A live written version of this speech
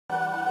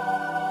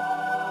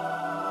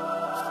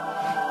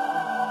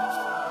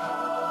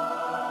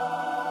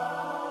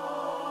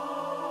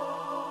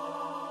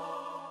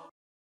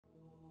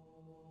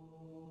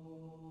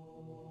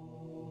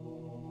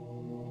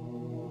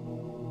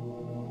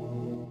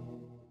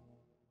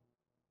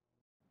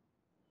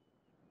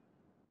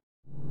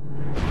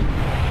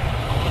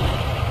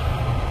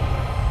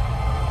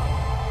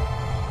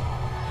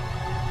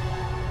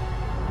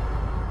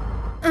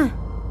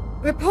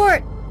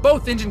Report!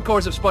 Both engine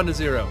cores have spun to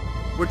zero.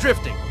 We're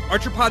drifting.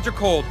 Archer pods are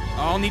cold.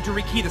 I'll need to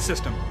rekey the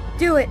system.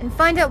 Do it, and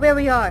find out where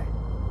we are.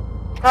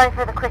 Sorry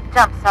for the quick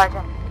jump,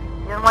 Sergeant.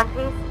 You in one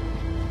piece?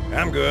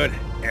 I'm good.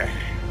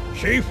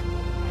 Chief?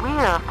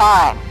 We're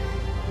fine.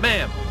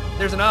 Ma'am,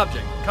 there's an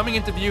object coming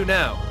into view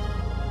now.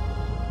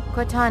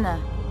 Cortana,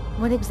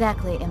 what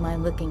exactly am I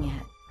looking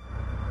at?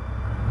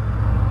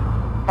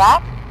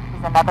 That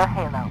is another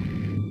Halo.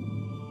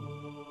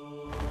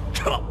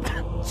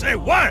 Say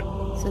what?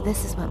 So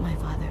this is what my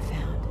father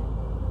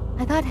found.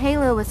 I thought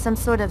Halo was some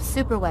sort of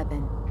super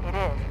weapon. It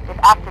is. If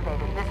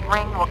activated, this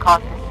ring will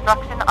cause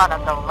destruction on a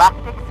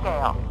galactic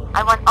scale.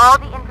 I want all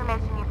the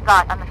information you've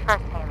got on the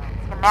first Halo.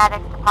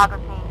 Schematics,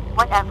 topography,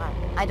 whatever.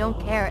 I don't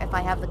care if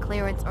I have the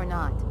clearance or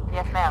not.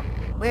 Yes, ma'am.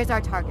 Where's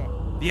our target?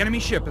 The enemy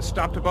ship has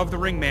stopped above the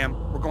ring, ma'am.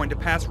 We're going to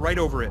pass right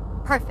over it.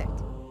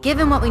 Perfect.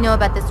 Given what we know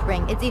about this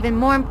ring, it's even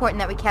more important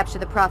that we capture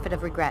the Prophet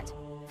of Regret.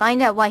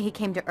 Find out why he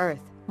came to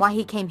Earth. Why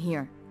he came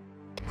here.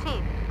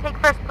 Chief, take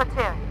first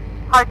platoon.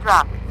 Hard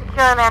drop.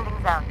 Secure a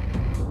landing zone.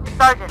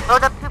 Sergeant,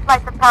 load up 2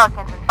 flights of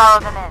Pelicans and follow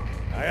them in.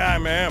 Aye, aye,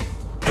 ma'am.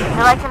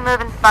 Until I can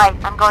move and fight,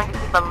 I'm going to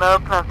keep a low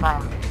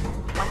profile.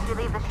 Once you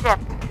leave the ship,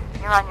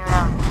 you're on your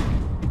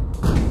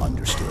own.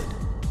 Understood.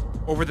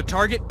 Over the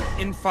target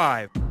in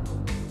 5.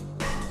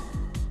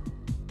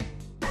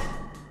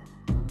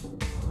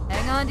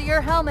 Hang on to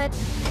your helmet.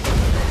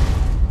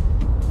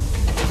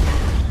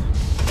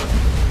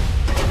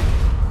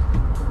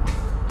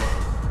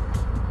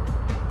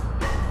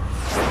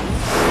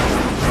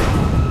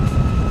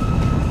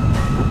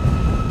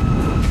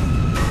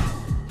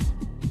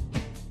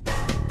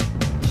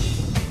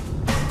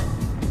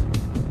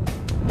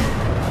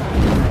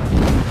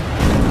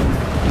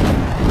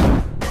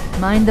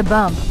 Mind the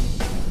bump.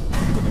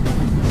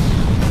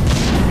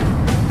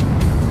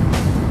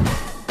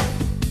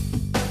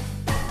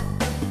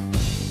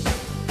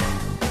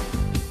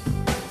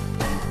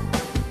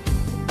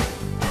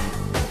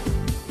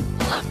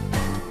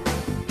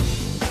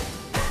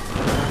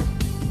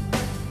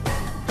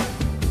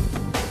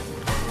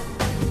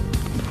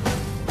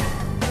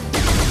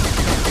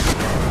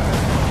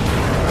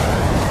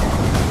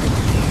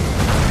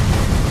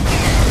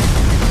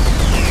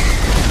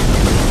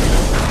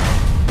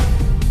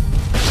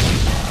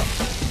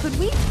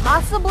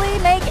 Possibly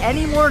make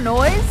any more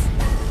noise?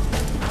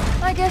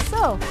 I guess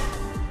so.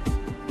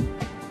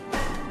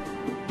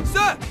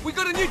 Sir, we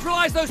gotta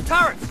neutralize those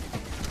turrets!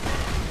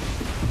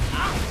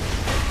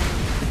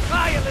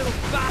 Ah, you little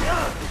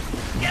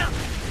bastard! Yeah.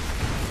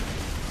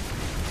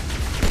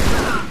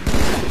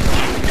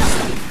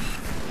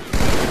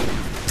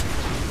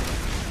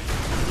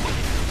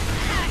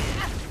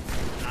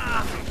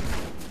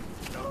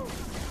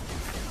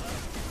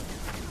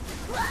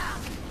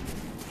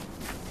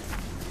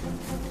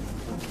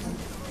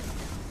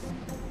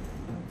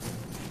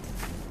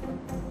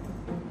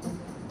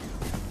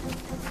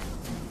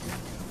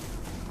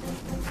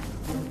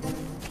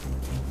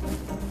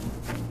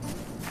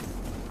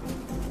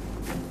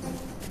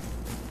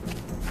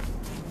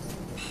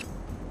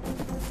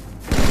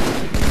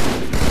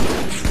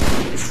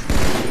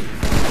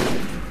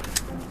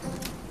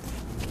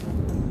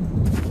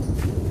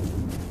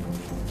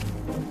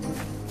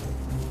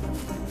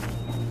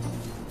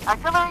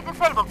 Artillery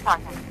disabled,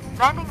 Sergeant.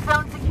 Landing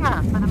zone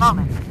secure for the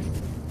moment.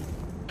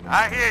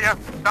 I hear you.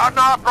 Starting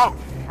our approach.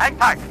 Hang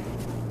tight.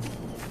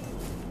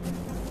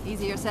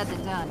 Easier said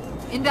than done.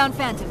 Inbound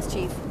Phantoms,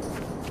 Chief.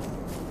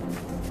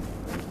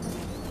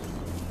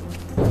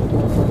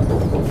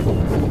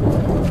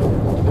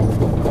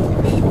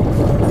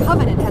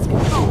 Covenant has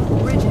control of the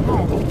bridge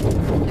ahead.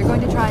 They're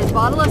going to try and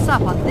bottle us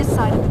up on this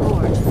side of the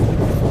gorge.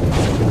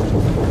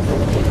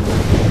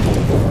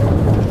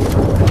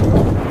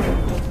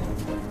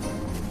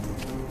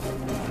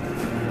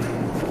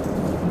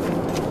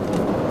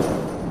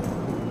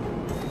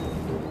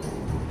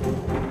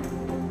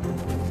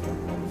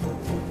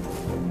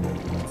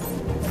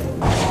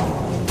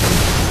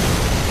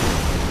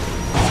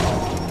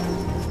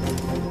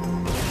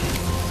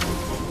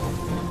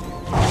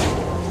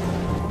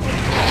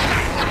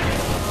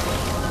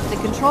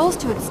 Controls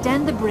to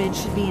extend the bridge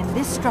should be in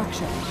this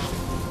structure.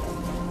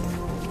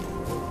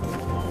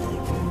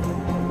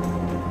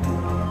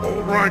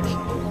 All right.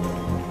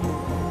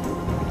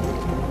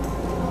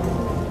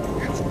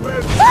 It's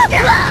ready.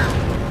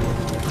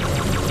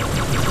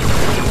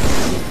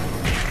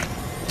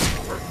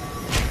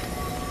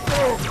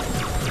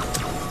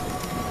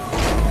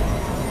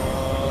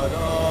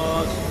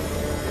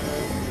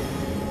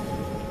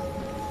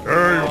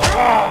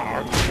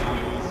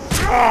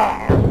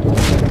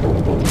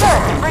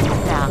 Bring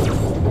it down.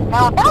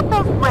 Now about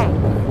those wings.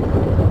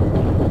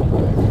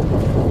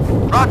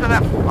 Roger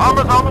that.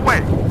 Armor's on the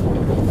way.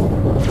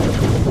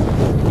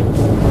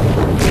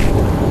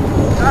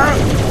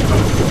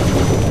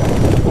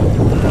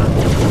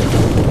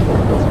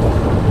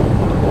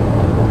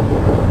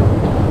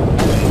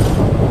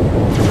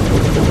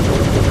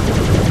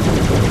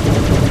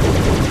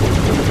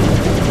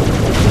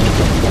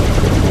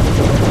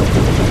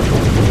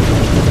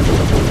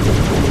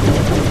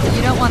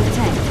 You don't want the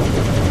tank.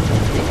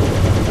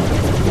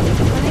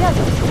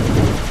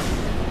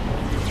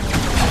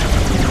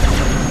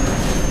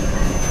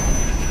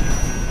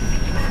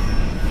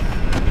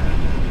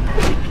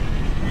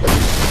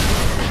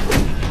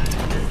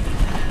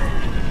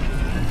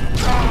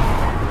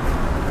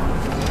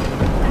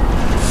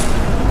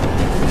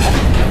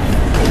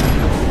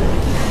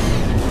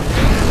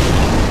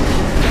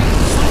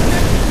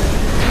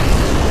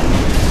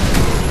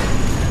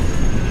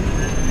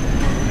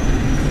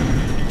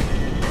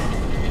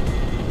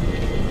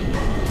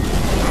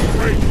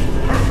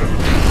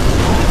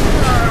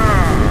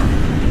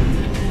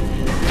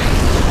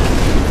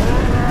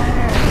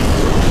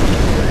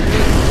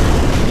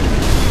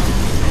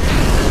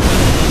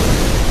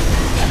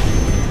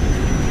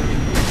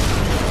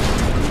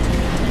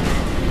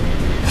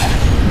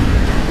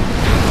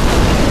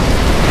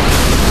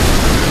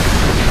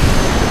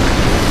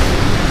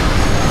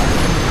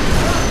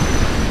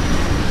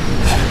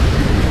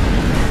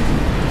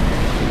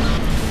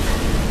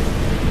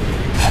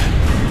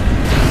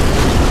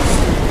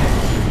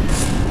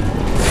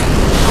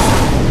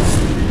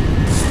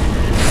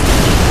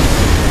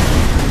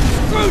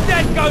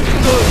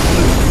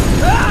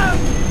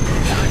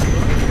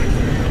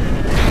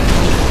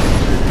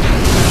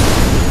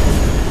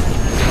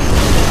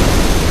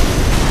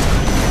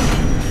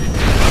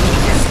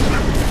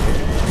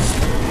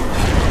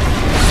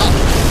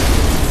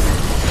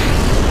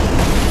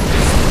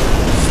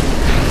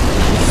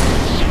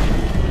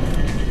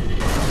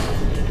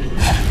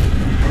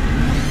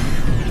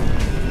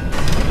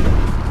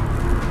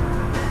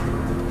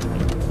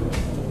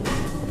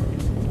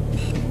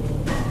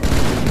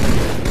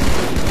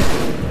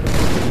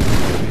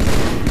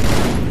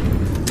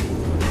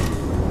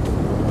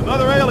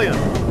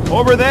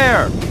 over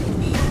there!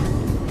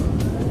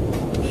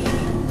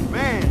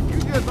 Man, you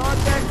just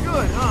aren't that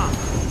good, huh?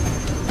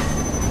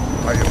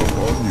 I am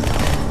above you.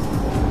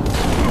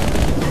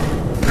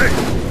 Hey!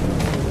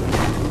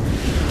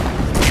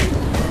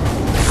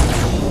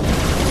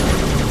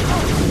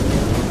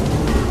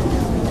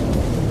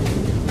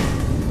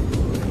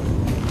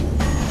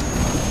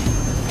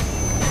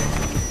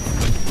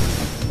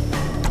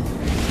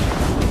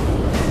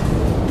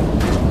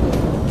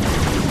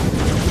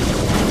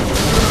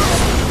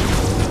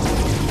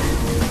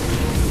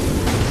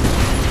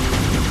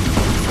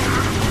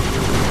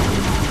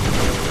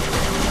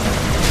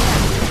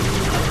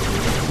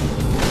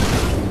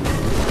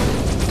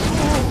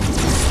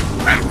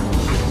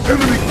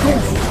 Enemy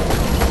ghost!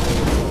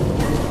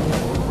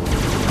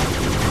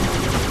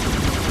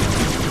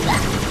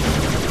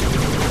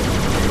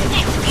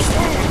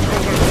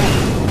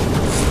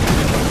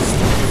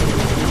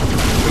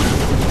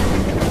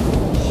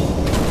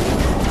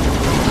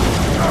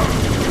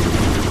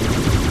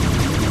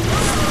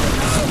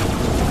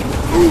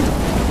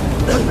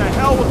 What the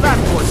hell was that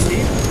for,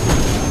 Steve?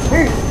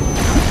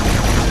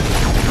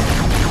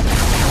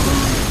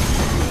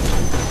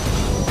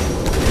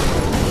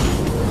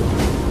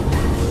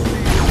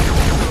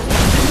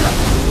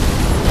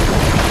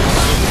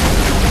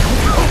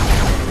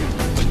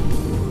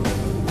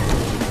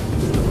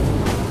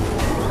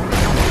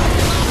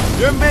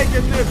 You're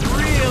making this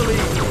really...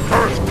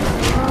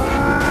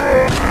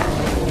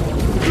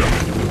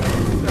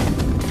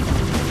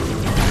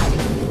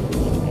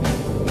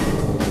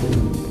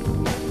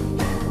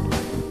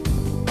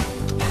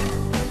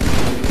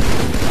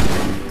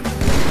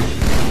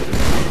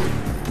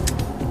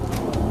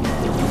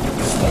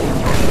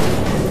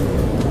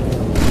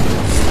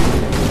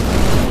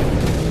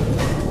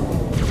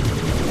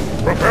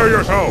 Prepare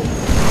yourself!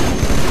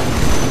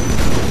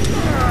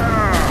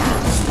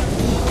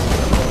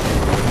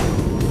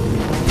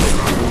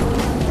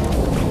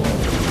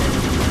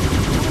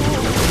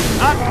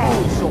 Not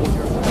all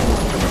soldiers.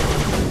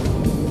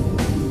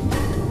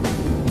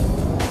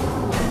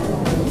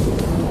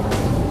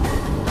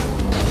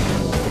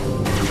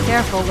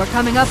 Careful, we're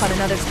coming up on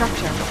another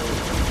structure.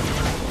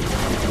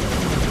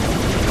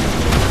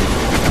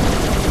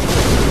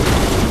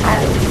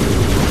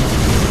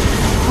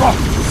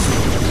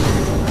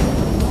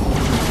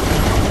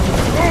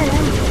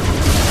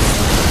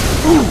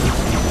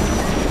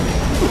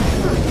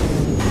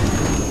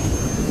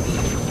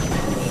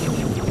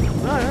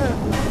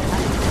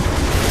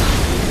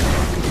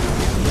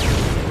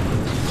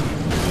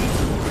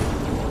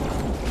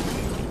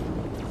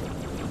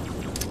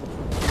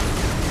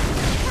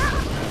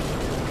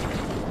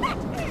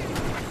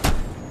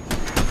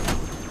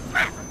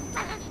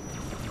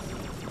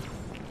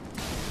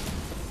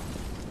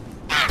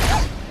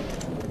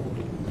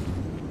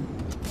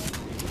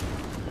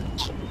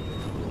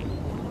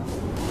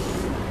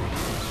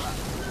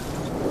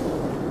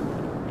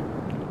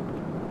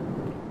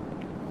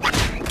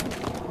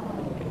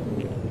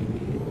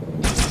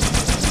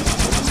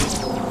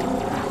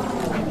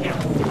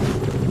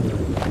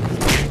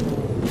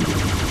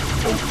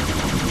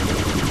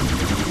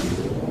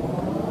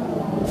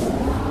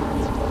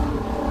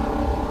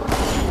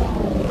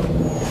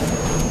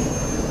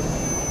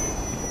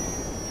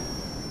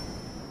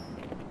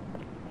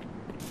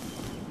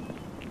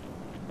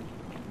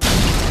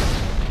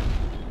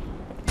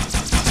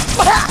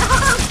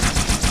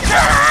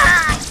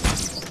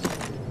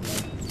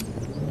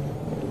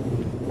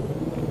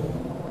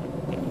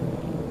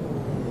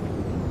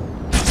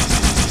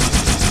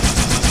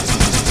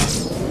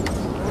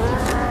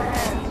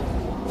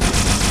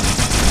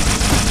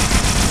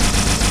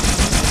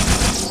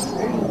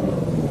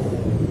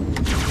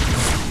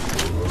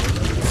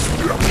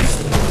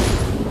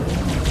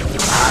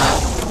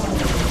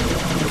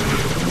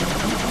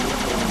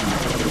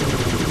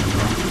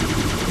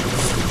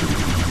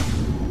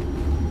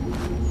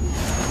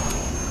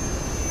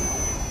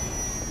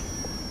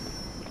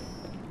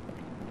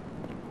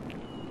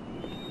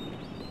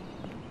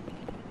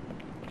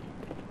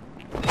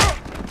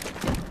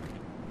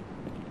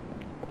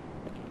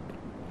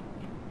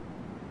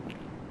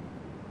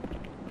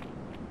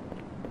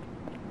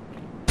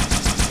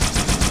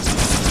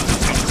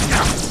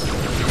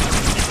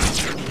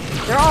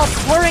 They're all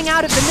pouring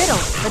out of the middle.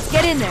 Let's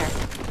get in there.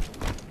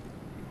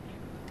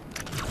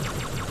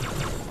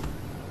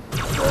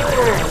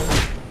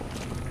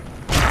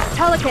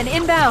 Pelican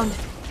inbound.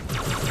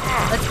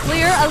 Let's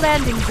clear a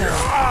landing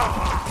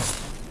zone.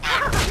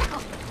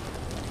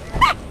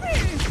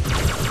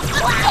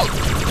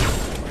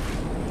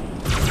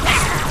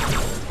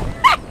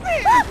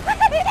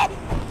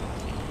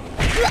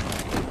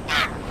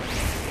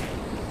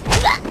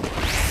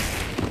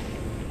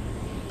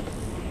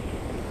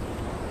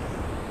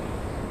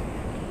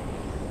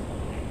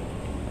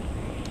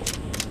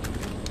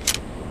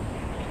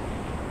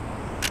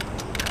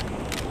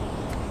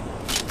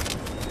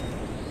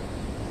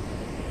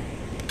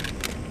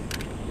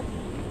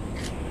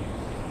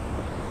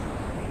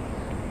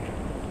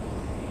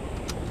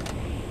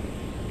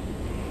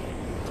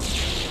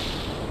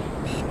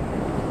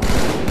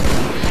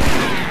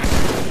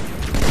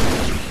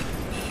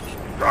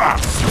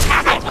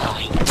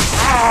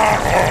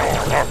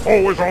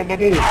 Always on the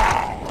move.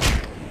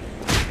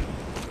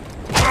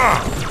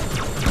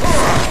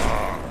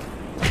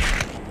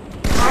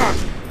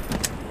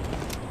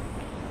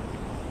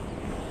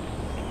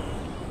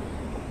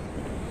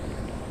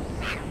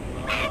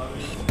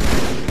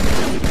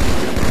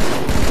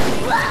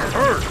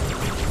 Hurt.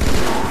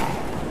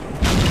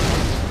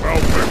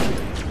 Well met.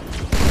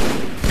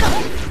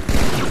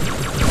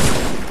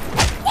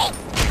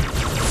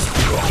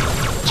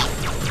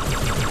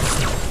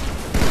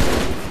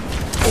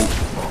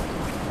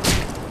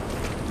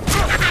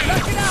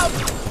 Check it out!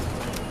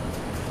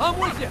 I'm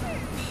with you!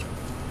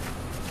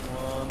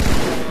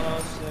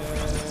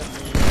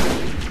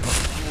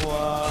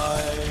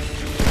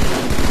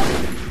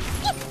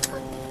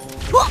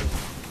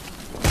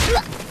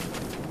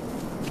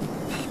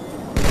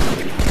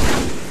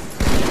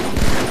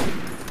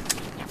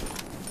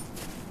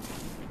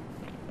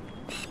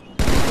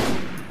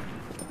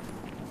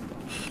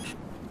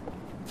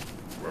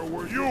 Where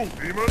were you,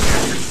 demon?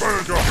 We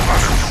burned your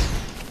house.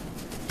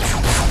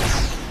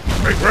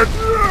 Hatred!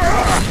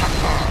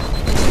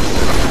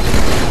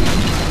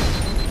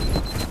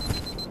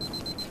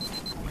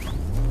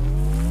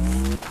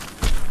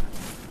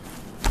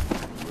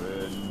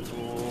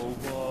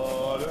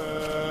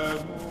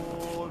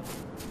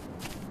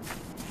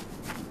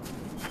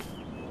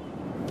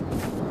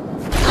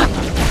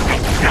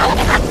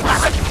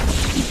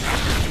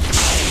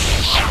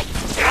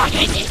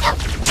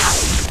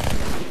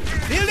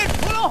 Feel it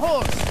full of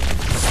horse!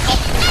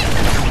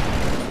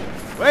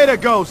 Way to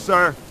go,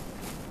 sir.